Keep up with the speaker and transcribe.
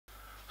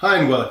Hi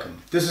and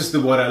welcome. This is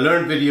the What I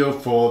Learned video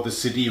for the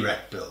CD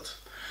rack build.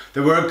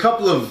 There were a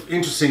couple of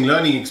interesting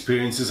learning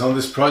experiences on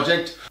this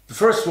project. The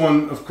first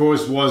one, of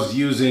course, was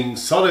using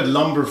solid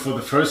lumber for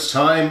the first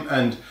time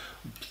and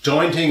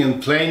jointing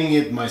and planing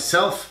it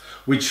myself,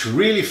 which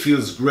really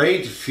feels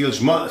great. It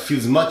feels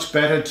much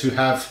better to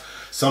have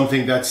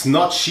something that's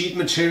not sheet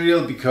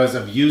material, because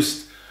I've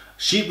used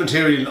sheet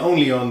material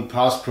only on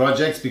past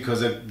projects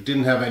because I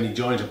didn't have any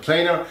joint or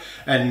planer,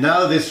 and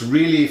now this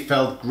really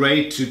felt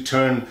great to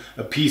turn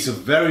a piece of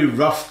very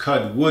rough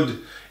cut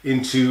wood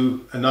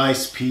into a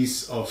nice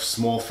piece of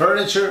small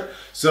furniture.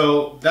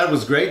 So that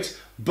was great,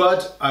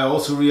 but I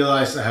also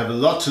realized I have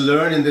a lot to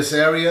learn in this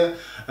area.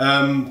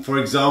 For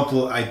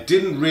example, I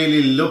didn't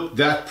really look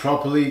that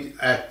properly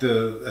at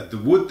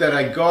the wood that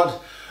I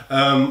got.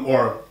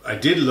 Or I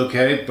did look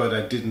at it, but I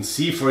didn't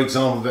see, for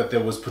example, that there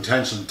was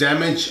potential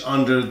damage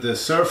under the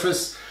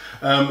surface.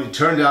 It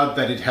turned out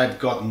that it had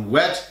gotten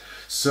wet,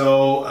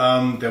 so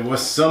there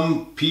was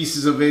some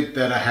pieces of it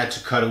that I had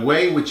to cut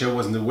away, which I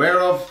wasn't aware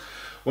of.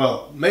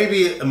 Well,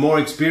 maybe a more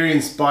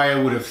experienced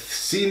buyer would have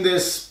seen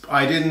this.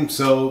 I didn't,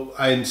 so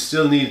I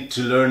still need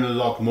to learn a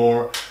lot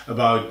more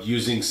about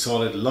using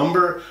solid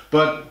lumber.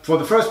 But for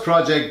the first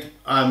project,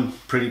 I'm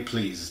pretty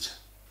pleased.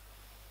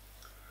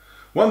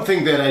 One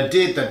thing that I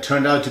did that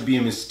turned out to be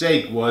a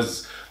mistake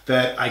was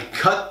that I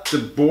cut the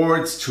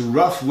boards to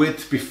rough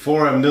width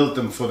before I milled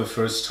them for the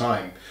first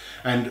time.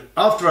 And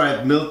after I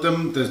had milled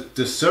them,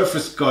 the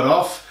surface got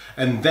off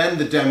and then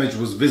the damage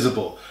was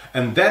visible.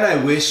 And then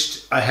I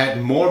wished I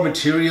had more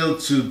material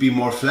to be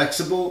more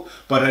flexible,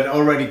 but I'd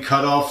already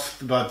cut off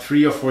about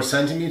 3 or 4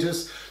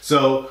 centimeters.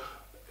 So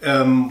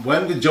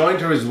when the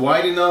jointer is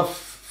wide enough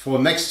for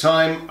next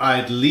time,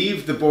 I'd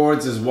leave the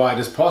boards as wide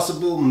as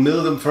possible,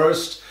 mill them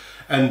first,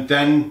 and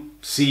then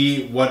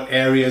see what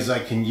areas I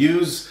can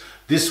use.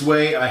 This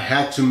way I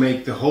had to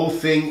make the whole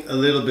thing a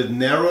little bit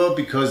narrow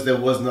because there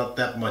was not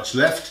that much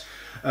left,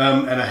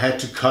 and I had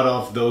to cut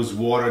off those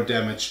water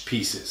damaged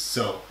pieces.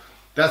 So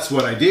that's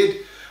what I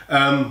did.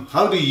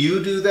 How do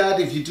you do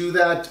that? If you do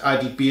that,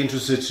 I'd be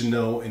interested to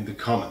know in the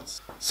comments.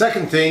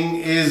 Second thing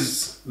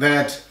is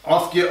that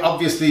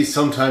obviously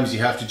sometimes you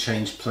have to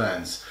change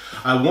plans.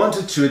 I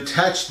wanted to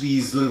attach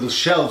these little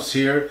shelves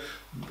here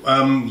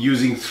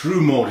using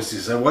through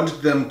mortises. I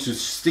wanted them to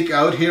stick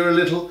out here a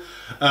little,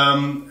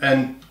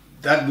 and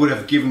that would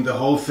have given the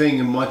whole thing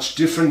a much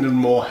different and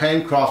more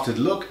handcrafted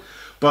look.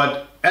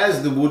 But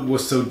as the wood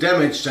was so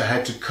damaged, I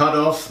had to cut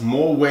off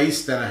more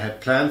waste than I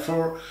had planned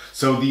for.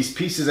 So these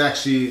pieces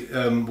actually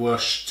were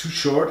too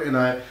short, and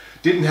I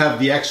didn't have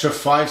the extra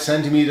 5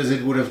 centimeters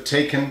it would have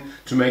taken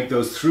to make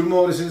those through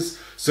mortises.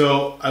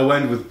 So I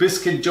went with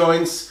biscuit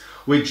joints,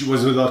 which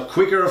was a lot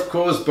quicker, of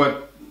course,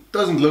 but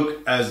doesn't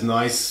look as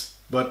nice.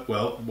 But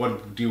well,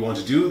 what do you want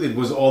to do? It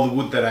was all the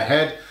wood that I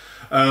had.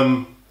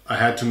 I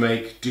had to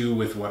make do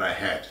with what I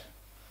had.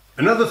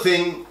 Another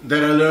thing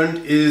that I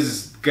learned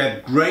is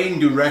that grain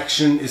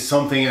direction is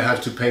something I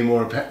have to pay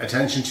more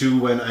attention to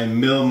when I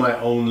mill my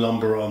own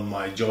lumber on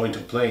my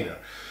jointer planer.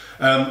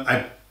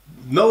 I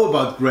know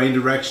about grain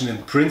direction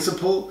in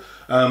principle,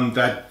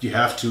 that you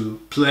have to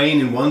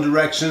plane in one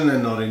direction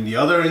and not in the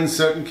other in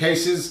certain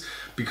cases,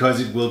 because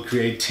it will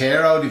create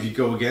tear out if you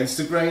go against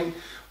the grain.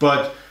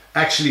 But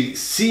actually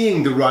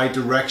seeing the right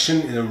direction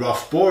in a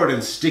rough board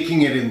and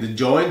sticking it in the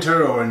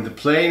jointer or in the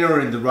planer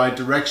in the right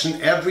direction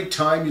every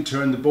time you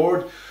turn the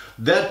board,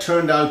 that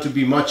turned out to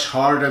be much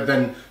harder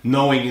than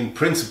knowing in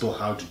principle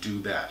how to do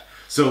that.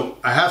 So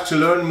I have to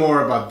learn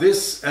more about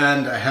this,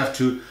 and I have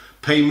to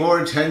pay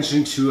more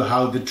attention to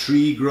how the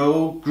tree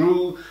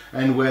grew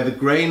and where the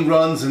grain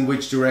runs and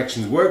which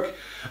directions work.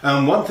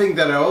 One thing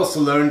that I also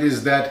learned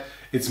is that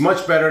it's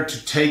much better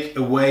to take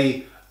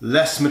away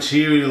less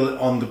material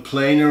on the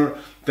planer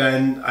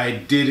than I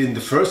did in the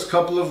first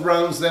couple of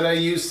rounds that I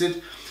used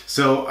it.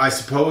 So I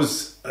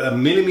suppose a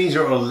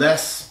millimeter or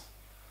less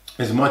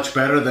is much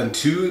better than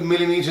 2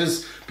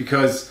 millimeters,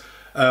 because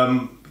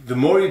the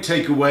more you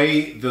take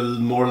away, the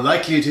more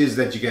likely it is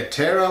that you get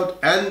tear out.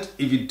 And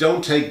if you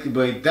don't take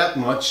away that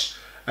much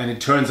and it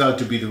turns out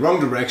to be the wrong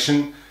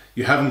direction,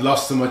 you haven't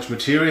lost so much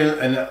material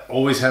and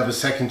always have a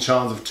second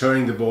chance of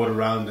turning the board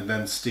around and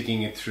then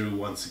sticking it through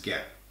once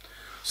again.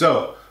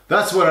 So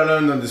that's what I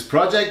learned on this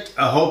project.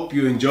 I hope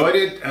you enjoyed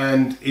it,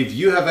 and if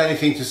you have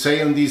anything to say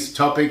on these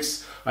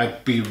topics,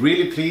 I'd be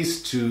really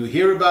pleased to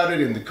hear about it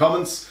in the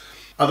comments.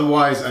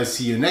 Otherwise, I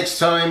see you next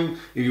time.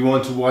 If you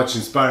want to watch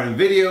inspiring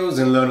videos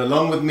and learn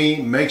along with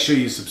me, make sure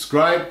you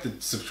subscribe. The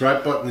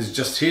subscribe button is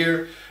just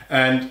here,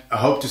 and I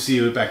hope to see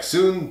you back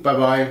soon. Bye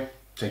bye.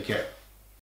 Take care.